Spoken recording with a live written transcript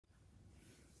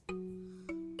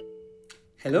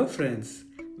Hello friends,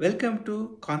 welcome to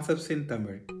Concepts in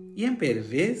Tamil. என் பேர்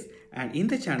ways and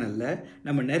இந்த சேனலில்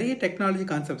நம்ம நிறைய டெக்னாலஜி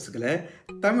கான்செப்ட்ஸ்களை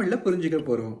தமிழில் புரிஞ்சுக்க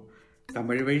போகிறோம்.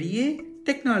 தமிழ் வழியே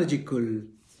டெக்னாலஜிக்குள்.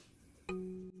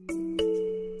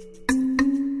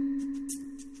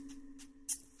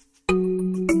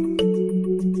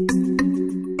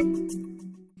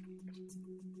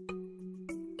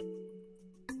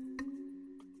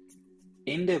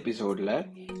 இந்த எபிசோடில்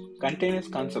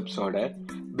கண்டெய்னர்ஸ் கான்செப்ட்ஸோட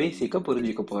பேசிக்காக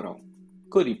புரிஞ்சுக்க போகிறோம்.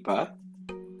 குறிப்பாக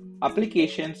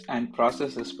அப்ளிகேஷன்ஸ் அண்ட்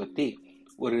ப்ராசஸஸ் பற்றி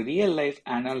ஒரு ரியல் லைஃப்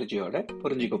அனாலஜியோட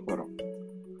புரிஞ்சுக்க போகிறோம்.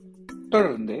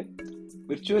 தொடர்ந்து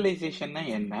விர்ச்சுவலைசேஷன்னா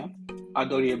என்ன,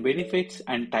 அதோடைய பெனிஃபிட்ஸ்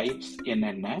அண்ட் டைப்ஸ்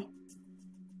என்னென்ன,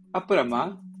 அப்புறமா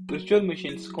விர்ச்சுவல்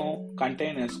மிஷின்ஸ்க்கும்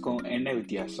கண்டெய்னர்ஸ்க்கும் என்ன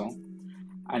வித்தியாசம்,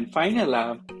 அண்ட்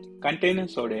ஃபைனலாக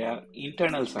கண்டெய்னர்ஸோடைய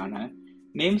இன்டர்னல்ஸான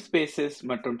நேம் ஸ்பேசஸ்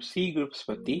மற்றும் சி குரூப்ஸ்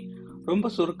பற்றி ரொம்ப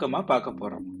சுருக்கமாக பார்க்க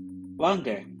போகிறோம். வாங்க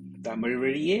தமிழ்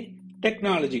வழியே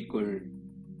டெக்னாலஜிக்குள்.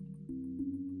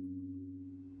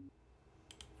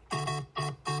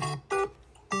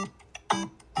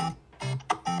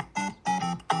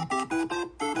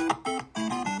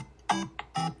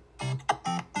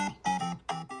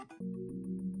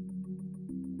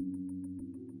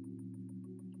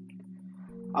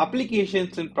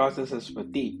 அப்ளிகேஷன்ஸ் அண்ட் ப்ராசஸஸ்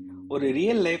பற்றி ஒரு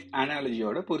ரியல் லைஃப்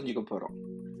அனாலஜியோட புரிஞ்சுக்க போகிறோம்.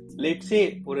 லெட்ஸே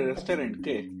ஒரு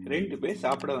ரெஸ்டாரண்ட்க்கு 2 பேர்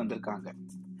சாப்பிட வந்திருக்காங்க.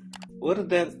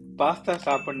 ஒருத்தர் பாஸ்தா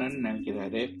சாப்பிடணும்னு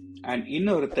நினைக்கிறாரு அண்ட்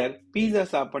இன்னொருத்தர் பீஸா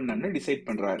சாப்பிடணும்னு டிசைட்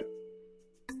பண்றாரு.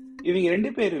 இவங்க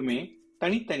 2 பேருமே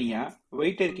தனித்தனியா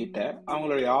வெயிட்டர் கிட்ட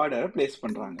அவங்களுடைய ஆர்டரை பிளேஸ்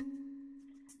பண்றாங்க.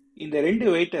 இந்த 2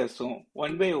 வெயிட்டர்ஸும்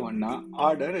 1 by 1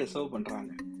 ஆர்டர் ரிசர்வ்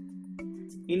பண்றாங்க.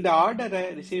 இந்த ஆர்டரை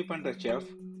ரிசீவ் பண்ற செஃப்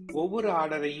ஒவ்வொரு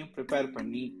ஆர்டரையும் ப்ரிப்பேர்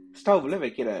பண்ணி ஸ்டவ்ல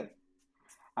வைக்கிறாரு.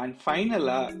 அண்ட்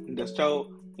ஃபைனலா இந்த ஸ்டவ்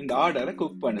இந்த ஆர்டரை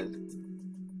குக் பண்ணுது.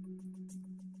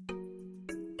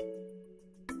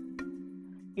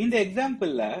 இந்த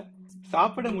எக்ஸாம்பிள்ல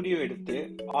சாப்பிட முடிவு எடுத்து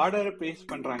ஆர்டரை பிளேஸ்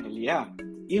பண்றாங்க இல்லையா,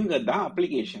 இவங்க தான்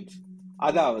அப்ளிகேஷன்ஸ்,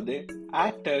 அதாவது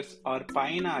ஆக்டர்ஸ் ஆர்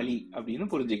பயனாளி அப்படின்னு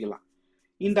புரிஞ்சுக்கலாம்.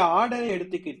 இந்த ஆர்டரை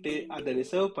எடுத்துக்கிட்டு அதை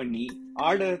ரிசர்வ் பண்ணி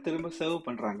ஆர்டரை திரும்ப சர்வ்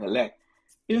பண்றாங்கல்ல,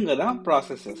 இவங்க தான்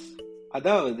ப்ராசஸஸ்.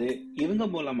 அதாவது இவங்க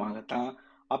மூலமாகத்தான்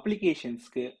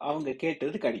அப்ளிகேஷன்ஸ்க்கு அவங்க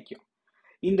கேட்டது கிடைக்கும்.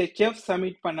 இந்த செஃப்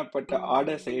சப்மிட் பண்ணப்பட்ட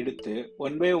ஆர்டர்ஸை எடுத்து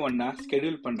 1 by 1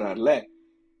 ஸ்கெடியூல் பண்றாருல,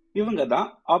 இவங்க தான்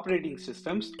ஆப்ரேட்டிங்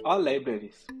சிஸ்டம்ஸ் ஆர்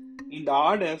லைப்ரரிஸ். இந்த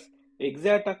ஆர்டர்ஸ்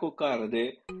எக்ஸாக்டா குக் ஆகிறது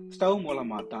ஸ்டவ்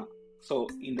மூலமா தான். ஸோ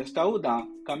இந்த ஸ்டவ் தான்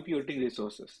கம்ப்யூட்டிங்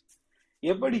ரிசோர்சஸ்.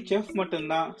 எப்படி செஃப்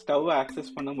மட்டும்தான் ஸ்டவ்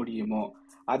ஆக்சஸ் பண்ண முடியுமோ,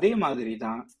 அதே மாதிரி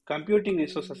தான் கம்ப்யூட்டிங்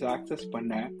ரிசோர்சஸ் ஆக்சஸ்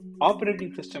பண்ண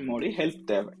ஆப்ரேட்டிங் சிஸ்டமோட ஹெல்ப்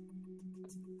தேவை.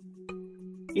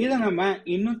 இதை நம்ம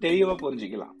இன்னும் தெளிவா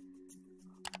புரிஞ்சுக்கலாம்.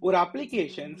 ஒரு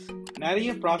அப்ளிகேஷன்ஸ் நிறைய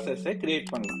ப்ராசஸை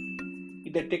கிரியேட் பண்ணலாம்.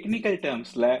 இந்த டெக்னிக்கல்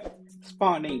டேர்ம்ஸ்ல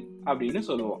ஸ்பானிங் அப்படின்னு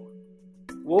சொல்லுவோம்.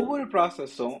 ஒவ்வொரு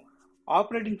ப்ராசஸும்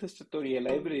ஆப்ரேட்டிங் சிஸ்டத்துடைய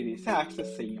லைப்ரரிஸை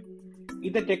ஆக்சஸ் செய்யும்.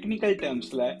 இந்த டெக்னிக்கல்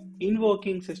டேர்ம்ஸ்ல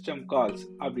இன்வோக்கிங் சிஸ்டம் கால்ஸ்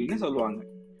அப்படின்னு சொல்லுவாங்க.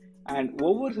 அண்ட்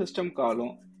ஒவ்வொரு சிஸ்டம்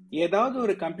காலும் ஏதாவது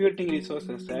ஒரு கம்ப்யூட்டிங்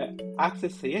ரிசோர்சஸை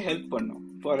ஆக்சஸ் செய்ய ஹெல்ப் பண்ணும்.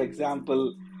 ஃபார் எக்ஸாம்பிள்,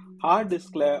 ஹார்ட்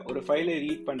டிஸ்க்ல ஒரு ஃபைலை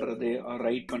ரீட் பண்றது ஆர்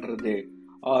ரைட் பண்றது,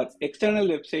 ஆர் எக்ஸ்டர்னல்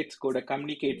வெப்சைட்ஸ் கூட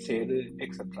கம்யூனிகேட் செய்யுது,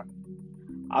 எக்ஸெட்ரா.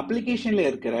 அப்ளிகேஷன்ல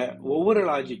இருக்கிற ஒவ்வொரு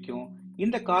லாஜிக்கும்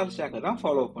இந்த கால் ஸ்டாக்கை தான்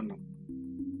ஃபாலோ பண்ணும்.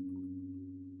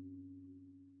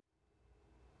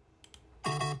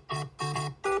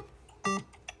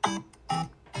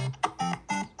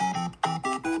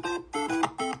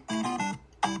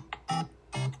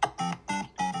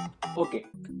 ஓகே,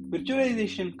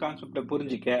 விர்ச்சுவலைசேஷன் கான்செப்டை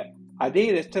புரிஞ்சிக்க அதே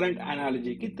ரெஸ்டாரண்ட்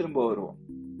அனாலஜிக்கு திரும்ப வருவோம்.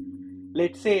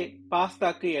 Let's say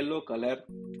பாஸ்தாக்கு yellow colour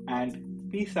and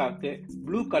பீஸாக்கு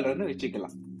blue கலர்னு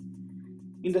வச்சுக்கலாம்.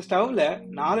 இந்த ஸ்டவ்ல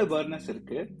 4 பர்னர்ஸ்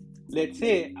இருக்கு.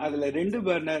 லெட்ஸே அதுல 2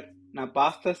 பர்னர் நான்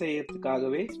பாஸ்தா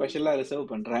செய்யறதுக்காகவே ஸ்பெஷலா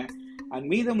ரிசர்வ் பண்றேன் அண்ட்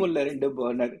மீதமுள்ள 2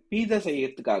 பர்னர் பீஸா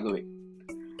செய்யறதுக்காகவே.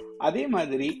 அதே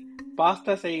மாதிரி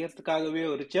பாஸ்தா செய்யறதுக்காகவே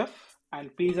ஒரு செஃப்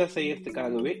அண்ட் பீஸா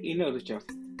செய்யறதுக்காகவே இன்னொரு செஃப்,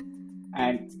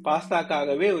 அண்ட்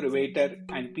பாஸ்தாக்காகவே ஒரு வெயிட்டர்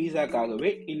அண்ட் பீஸாக்காகவே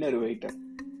இன்னொரு வெயிட்டர்.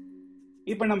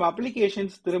 இப்ப நம்ம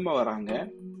அப்ளிகேஷன்ஸ் திரும்ப வராங்க.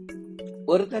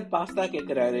 ஒருத்தர் பாஸ்தா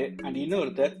கேட்கிறாரு அண்ட்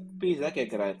இன்னொருத்தர் பீஸா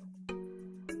கேட்கிறாரு.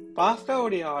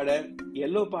 பாஸ்தாவுடைய ஆர்டர்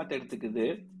yellow பாத் எடுத்துக்குது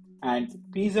அண்ட்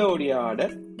பீஸாவுடைய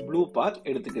ஆர்டர் ப்ளூ பாத்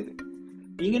எடுத்துக்குது.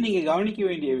 இங்க நீங்க கவனிக்க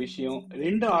வேண்டிய விஷயம்,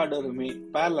 2 ஆர்டருமே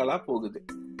பேரலலா போகுது.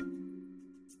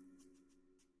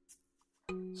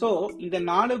 சோ இந்த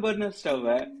 4 பர்னர்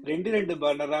ஸ்டவ்வை 2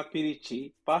 பர்னரா பிரிச்சு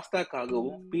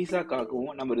பாஸ்தாக்காகவும்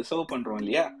பீஸாக்காகவும் நம்ம ரிசர்வ் பண்றோம்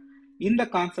இல்லையா, இந்த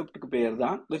கான்செப்டுக்கு பேர்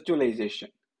தான்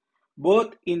விர்ச்சுவலைசேஷன்.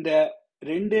 போத் இந்த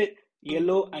 2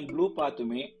 yellow and blue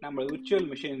பாத்துமே நம்ம விர்ச்சுவல்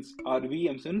மிஷின்ஸ் ஆர்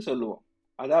விஎம்ஸ் சொல்லுவோம்.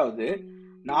 அதாவது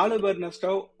 4 பர்னர்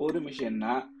ஸ்டவ் ஒரு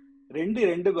மிஷின்னா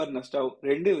 2 பர்னர் ஸ்டவ்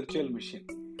 2 விர்ச்சுவல் மிஷின்.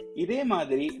 இதே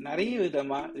மாதிரி நிறைய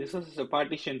விதமா ரிசோர்ஸஸை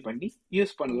பார்ட்டிஷன் பண்ணி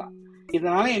யூஸ் பண்ணலாம்.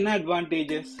 இதனால என்ன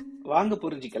அட்வான்டேஜஸ் வாங்க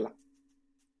புரிஞ்சிக்கலாம்.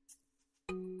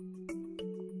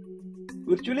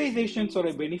 விர்ச்சுவலைசேஷன்ஸோட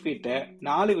பெனிஃபிட்டை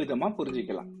 4 விதமா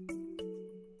புரிஞ்சிக்கலாம்.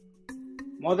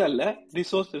 முதல்ல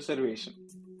resource reservation.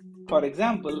 For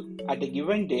example, at a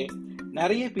given day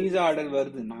நிறைய பீஸா ஆர்டர்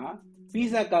வருதுன்னா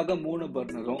பீஸாக்காக 3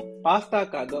 பர்னரும்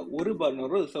பாஸ்தாக்காக 1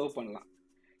 பர்னரும் ரிசர்வ் பண்ணலாம்.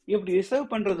 இப்படி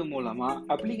ரிசர்வ் பண்றது மூலமா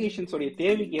அப்ளிகேஷன்ஸோட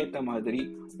தேவைக்கு ஏற்ற மாதிரி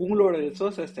உங்களோட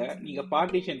ரிசோர்ஸஸை நீங்க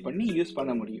பார்ட்டிஷன் பண்ணி யூஸ்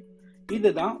பண்ண முடியும்.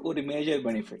 இதுதான் ஒரு மேஜர்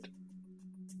பெனிஃபிட்.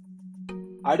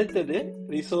 அடுத்தது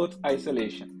ரிசோர்ஸ்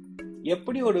ஐசோலேஷன்.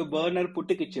 எப்படி ஒரு பர்னர்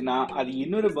புட்டுக்குச்சுன்னா அது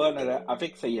இன்னொரு பர்னரை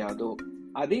அஃபெக்ட் செய்யாதோ,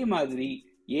 அதே மாதிரி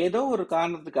ஏதோ ஒரு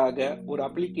காரணத்துக்காக ஒரு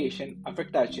அப்ளிகேஷன்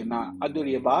அஃபெக்ட் ஆச்சுன்னா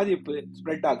அதோடைய பாதிப்பு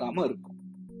ஸ்ப்ரெட் ஆகாம இருக்கும்.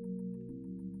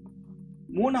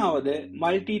 மூணாவது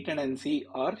multi tenancy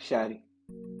R sharing.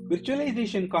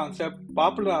 Virtualisation concept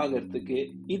popular ஆகிறதுக்கு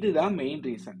இதுதான் மெயின்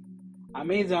ரீசன்.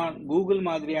 அமேசான், கூகுள்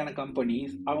மாதிரியான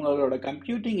கம்பெனிஸ் அவங்களோட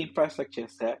கம்ப்யூட்டிங்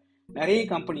இன்ஃப்ராஸ்ட்ரக்சர்ஸை நிறைய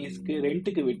கம்பெனிஸ்க்கு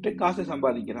ரெண்ட்டுக்கு விட்டு காசு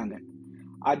சம்பாதிக்கிறாங்க.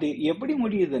 அது எப்படி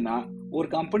முடியுதுன்னா, ஒரு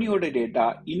கம்பெனியோட டேட்டா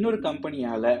இன்னொரு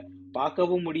கம்பெனியால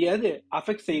பார்க்கவும் முடியாது,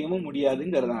 அஃபெக்ட் செய்யவும்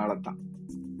முடியாதுங்கிறதுனால தான்.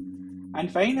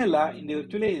 அண்ட் ஃபைனலா இந்த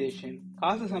விர்ச்சுவலைசேஷன்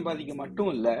காசு சம்பாதிக்க மட்டும்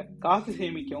இல்ல, காசு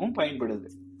சேமிக்கவும் பயன்படுது.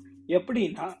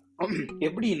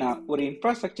 எப்படின்னா ஒரு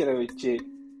இன்ஃப்ராஸ்ட்ரக்சரை வச்சு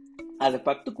அதை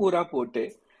 10 கூறா போட்டு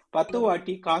 10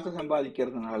 வாட்டி காசு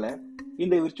சம்பாதிக்கிறதுனால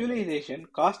இந்த விர்ச்சுவலைசேஷன்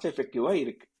காஸ்ட் எஃபெக்டிவா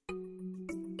இருக்கு.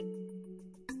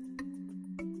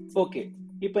 ஓகே,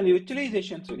 இப்ப இந்த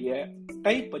விர்ச்சுவலைசேஷன்ஸ் உடைய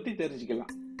டைப் பத்தி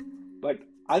தெரிஞ்சுக்கலாம். பட்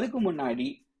அதுக்கு முன்னாடி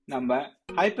நம்ம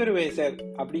ஹைப்பர்வைசர்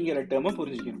அப்படிங்கிற டேர்மை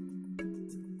புரிஞ்சுக்கணும்.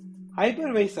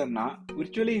 ஹைப்பர்வைசர்னா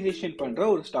விர்ச்சுவலைசேஷன் பண்ற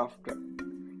ஒரு சாஃப்ட்வேர்.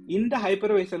 இந்த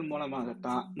ஹைப்பர்வைசர்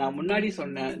மூலமாகத்தான் நான் முன்னாடி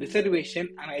சொன்ன ரிசர்வேஷன்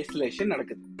அண்ட் ஐசோலேஷன்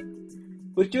நடக்குது.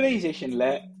 விர்ச்சுவலைசேஷன்ல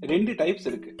 2 டைப்ஸ்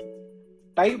இருக்கு.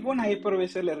 டைப் 1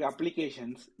 ஹைப்பர்வைசர்ல இருக்க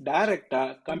அப்ளிகேஷன்ஸ் டைரக்டா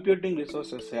கம்ப்யூட்டிங்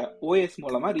ரிசோர்சஸ் OS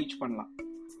மூலமா ரீச் பண்ணலாம்.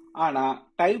 ஆனா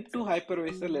டைப் 2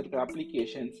 ஹைப்பர்வைசர்ல இருக்க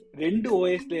அப்ளிகேஷன்ஸ் 2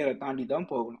 OS லேயரை தாண்டி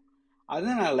தான் போகணும்.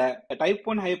 அதனால டைப்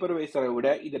 1 ஹைப்பர்வைசரை விட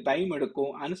இது டைம்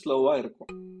எடுக்கும் அண்ட் ஸ்லோவா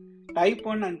இருக்கும். டைப்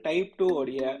 1 அண்ட் டைப் 2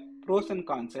 உடைய ப்ரோஸ் அண்ட்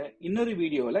கான்ஸை இன்னொரு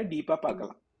வீடியோவில் டீப்பா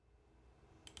பார்க்கலாம்.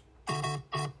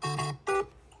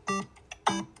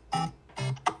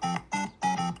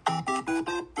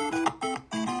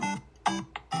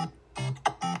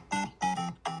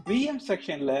 VM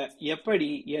செக்ஷன்ல எப்படி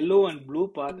yellow and blue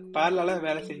path parallel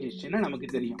வேலை செஞ்சிச்சுன்னு நமக்கு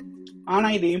தெரியும். ஆனா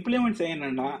இதை இம்ப்ளிமெண்ட்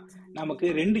செய்யணும்னா நமக்கு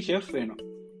 2 ஷெஃப் வேணும்.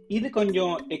 இது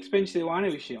கொஞ்சம் எக்ஸ்பென்சிவான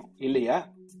விஷயம் இல்லையா?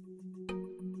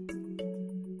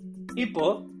 இப்போ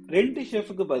 2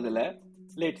 ஷெஃப்க்கு பதிலா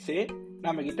லெட்ஸ் சே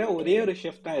நம்ம கிட்ட ஒரே ஒரு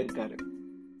ஷெஃப் தான் இருக்காரு.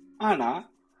 ஆனா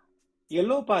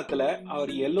yellow பாத்துல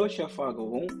அவர் yellow ஷெஃப்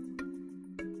ஆகவும்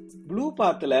ப்ளூ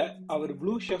பாத்துல அவர்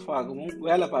ப்ளூ ஷெஃப் ஆகவும்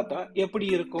வேலை பார்த்தா எப்படி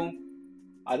இருக்கும்?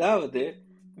 அதாவது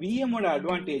VM ஓட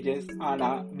அட்வான்டேஜஸ் ஆனா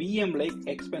VM லைக்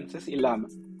எக்ஸ்பென்சஸ் இல்லாம.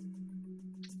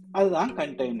 அதுதான்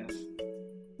கண்டெய்னர்ஸ்.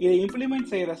 இதை இம்ப்ளிமெண்ட்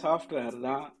செய்யற சாஃப்ட்வேர்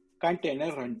தான்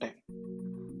container run time.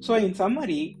 So in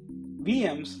summary,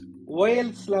 VMs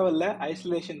OLS லெவல்ல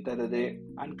ஐசோலேஷன் தருது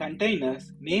அண்ட் கண்டெய்னர்ஸ்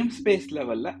நேம் ஸ்பேஸ்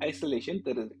லெவல்ல ஐசோலேஷன்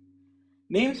தருது.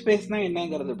 நேம் ஸ்பேஸ்னா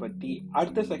என்னங்கிறத பத்தி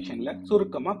அடுத்த செக்ஷன்ல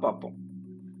சுருக்கமா பார்ப்போம்.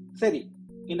 சரி,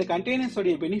 இந்த கண்டெய்னர்ஸ்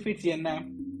உடைய பெனிஃபிட்ஸ் என்ன?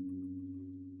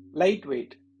 Light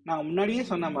weight. நான் முன்னாடியே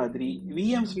சொன்ன மாதிரி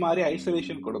VMs மாதிரி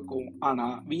ஐசோலேஷன் கொடுக்கும், ஆனா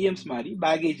VMs மாதிரி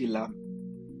பேகேஜ் இல்லாம.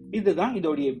 இதுதான்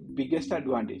இதோடைய பிக்கெஸ்ட்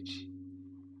அட்வான்டேஜ்.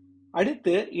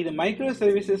 அடுத்து இது மைக்ரோ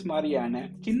சர்வீசஸ் மாதிரியான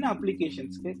சின்ன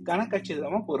அப்ளிகேஷன்ஸ்க்கு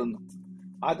கணக்கச்சிதமா பொருந்தும்.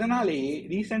 அதனாலேயே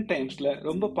ரீசெண்ட் டைம்ஸ்ல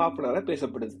ரொம்ப பாப்புலரா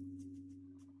பேசப்படுது.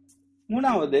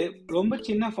 மூணாவது, ரொம்ப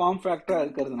சின்ன ஃபார்ம் ஃபேக்டரா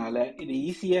இருக்கிறதுனால இது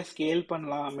ஈஸியா ஸ்கேல்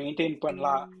பண்ணலாம், மெயின்டைன்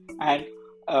பண்ணலாம் அண்ட்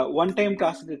ஒன் டைம்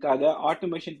டாஸ்க்குக்காக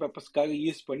ஆட்டோமேஷன் பர்பஸ்க்காக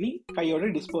யூஸ் பண்ணி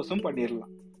கையோட டிஸ்போஸும்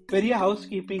பண்ணிடலாம். பெரிய house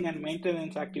keeping and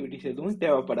maintenance activities எதுவும்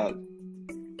தேவைப்படாது.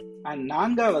 அண்ட்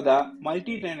நான்காவதா,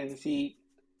 மல்டி டெனன்சி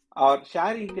ஆர்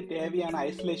ஷேரிங்க்கு தேவையான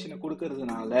ஐசோலேஷனை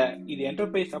கொடுக்கறதுனால இது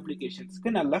என்டர்பிரைஸ்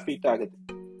அப்ளிகேஷன்ஸ்க்கு நல்லா ஃபிட் ஆகுது.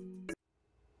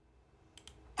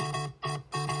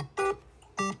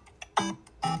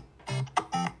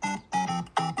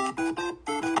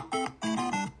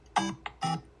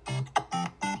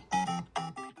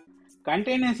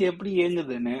 கண்டெய்னர்ஸ் எப்படி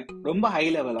இயங்குதுன்னு ரொம்ப ஹை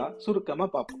லெவலா சுருக்கமா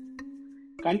பார்ப்போம்.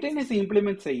 கண்டெய்னர்ஸ்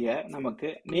இம்ப்ளிமெண்ட் செய்ய நமக்கு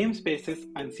name spaces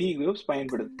and C groups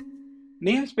பயன்படுது.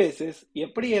 நேம் ஸ்பேசஸ்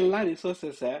எப்படி எல்லாம்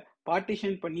ரிசோர்ஸஸை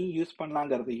பார்ட்டிஷன் பண்ணி யூஸ்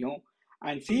பண்ணலாங்கிறதையும்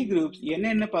அண்ட் சி குரூப்ஸ்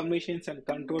என்னென்ன பர்மிஷன்ஸ் அண்ட்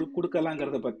கண்ட்ரோல்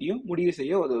கொடுக்கலாங்கிறத பத்தியும் முடிவு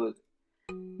செய்ய உதவுது.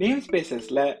 நேம்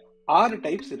ஸ்பேசஸ்ல 6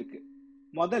 டைப்ஸ் இருக்கு.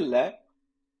 முதல்ல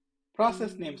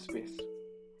ப்ராசஸ் நேம் ஸ்பேஸ்.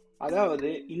 அதாவது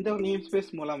இந்த நேம்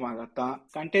ஸ்பேஸ் மூலமாகத்தான்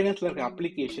கண்டெய்னர்ஸ்ல இருக்க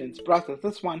அப்ளிகேஷன்ஸ்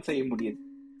ப்ராசஸஸ் ஸ்பான் செய்ய முடியுது.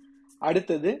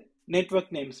 அடுத்தது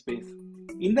நெட்வொர்க் நேம் ஸ்பேஸ்.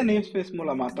 இந்த நேம் ஸ்பேஸ்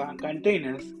மூலமா தான்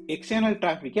கண்டெய்னர்ஸ் எக்ஸ்டர்னல்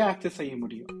டிராஃபிக்கை ஆக்சஸ் செய்ய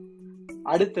முடியும்.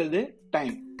 அடுத்தது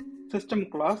டைம், சிஸ்டம்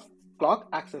கிளாக்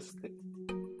ஆக்சஸ்க்கு.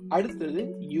 அடுத்தது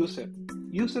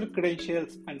யூசர்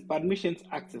கிரெடென்ஷியல்ஸ் அண்ட் பர்மிஷன்ஸ்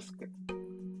ஆக்சஸ்க்கு.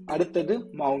 அடுத்தது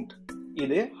மவுண்ட்,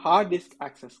 இது ஹார்ட் டிஸ்க்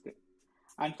ஆக்சஸ்க்கு.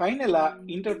 அண்ட் ஃபைனலா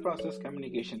இன்டர் ப்ராசஸ்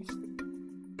கம்யூனிகேஷன்ஸ்க்கு.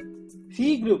 சி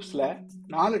குரூப்ஸ்ல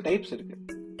 4 டைப்ஸ் இருக்கு.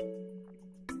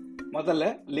 முதல்ல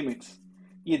லிமிட்ஸ்,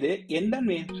 இது எந்த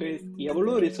நேம் ஸ்பேஸ்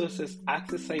எவ்வளவு ரிசோர்சஸ்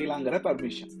ஆக்சஸ் செய்யலாங்கிற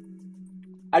பர்மிஷன்.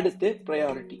 அடுத்து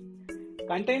ப்ரையாரிட்டி,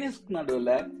 கண்டெய்னர்ஸ்க்கு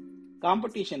நடுவில்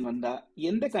காம்படிஷன் வந்தா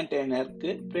எந்த கண்டெய்னருக்கு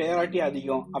ப்ரையாரிட்டி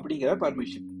அதிகம் அப்படிங்கிற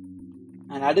பர்மிஷன்.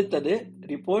 அண்ட் அடுத்தது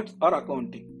ரிப்போர்ட்ஸ் ஆர்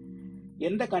அக்கௌண்டிங்,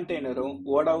 எந்த கண்டெய்னரும்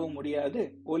ஓடவும் முடியாது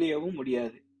ஒளியவும்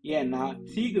முடியாது, ஏன்னா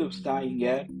சி குரூப்ஸ் தான் இங்க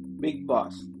பிக்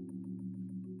பாஸ்.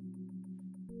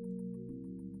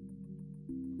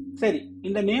 சரி,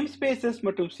 இந்த நேம் ஸ்பேசஸ்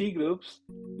மற்றும் சி குரூப்ஸ்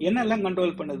என்னெல்லாம்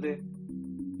கண்ட்ரோல் பண்ணுது?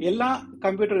 எல்லா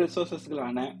computer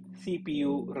ரிசோர்சஸ்களான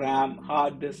CPU, RAM,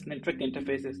 hard disk, network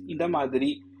interfaces, இந்த மாதிரி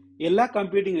எல்லா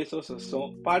கம்ப்யூட்டிங்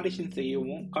ரிசோர்சஸும் பார்ட்டிஷன்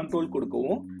செய்யவும் கண்ட்ரோல்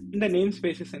கொடுக்கவும் இந்த name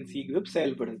spaces and C group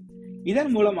செயல்படுது.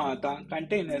 இதன் மூலமாக தான்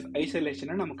கண்டெய்னர்ஸ்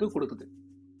ஐசோலேஷனை நமக்கு கொடுக்குது.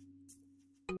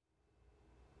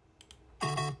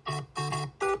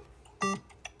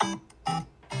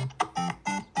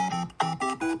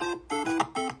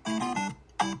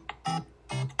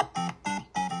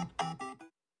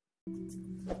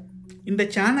 இந்த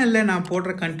சேனலில் நான்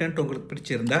போடுற கண்டென்ட் உங்களுக்கு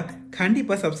பிடிச்சிருந்தா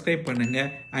கண்டிப்பாக சப்ஸ்கிரைப்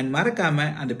பண்ணுங்கள். அண்ட்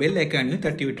மறக்காமல் அந்த பெல் ஐக்கானையும்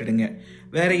தட்டி விட்டுடுங்க.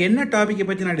 வேறு என்ன டாப்பிக்கை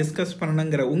பற்றி நான் டிஸ்கஸ்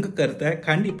பண்ணணுங்கிற உங்கள் கருத்தை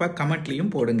கண்டிப்பாக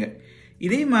கமெண்ட்லேயும் போடுங்க.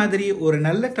 இதே மாதிரி ஒரு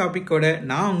நல்ல டாப்பிக்கோட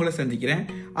நான் உங்களை சந்திக்கிறேன்.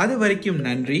 அது வரைக்கும்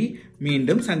நன்றி.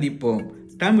 மீண்டும் சந்திப்போம்.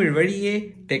 தமிழ் வழியே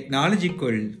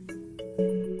டெக்னாலஜிக்குள்.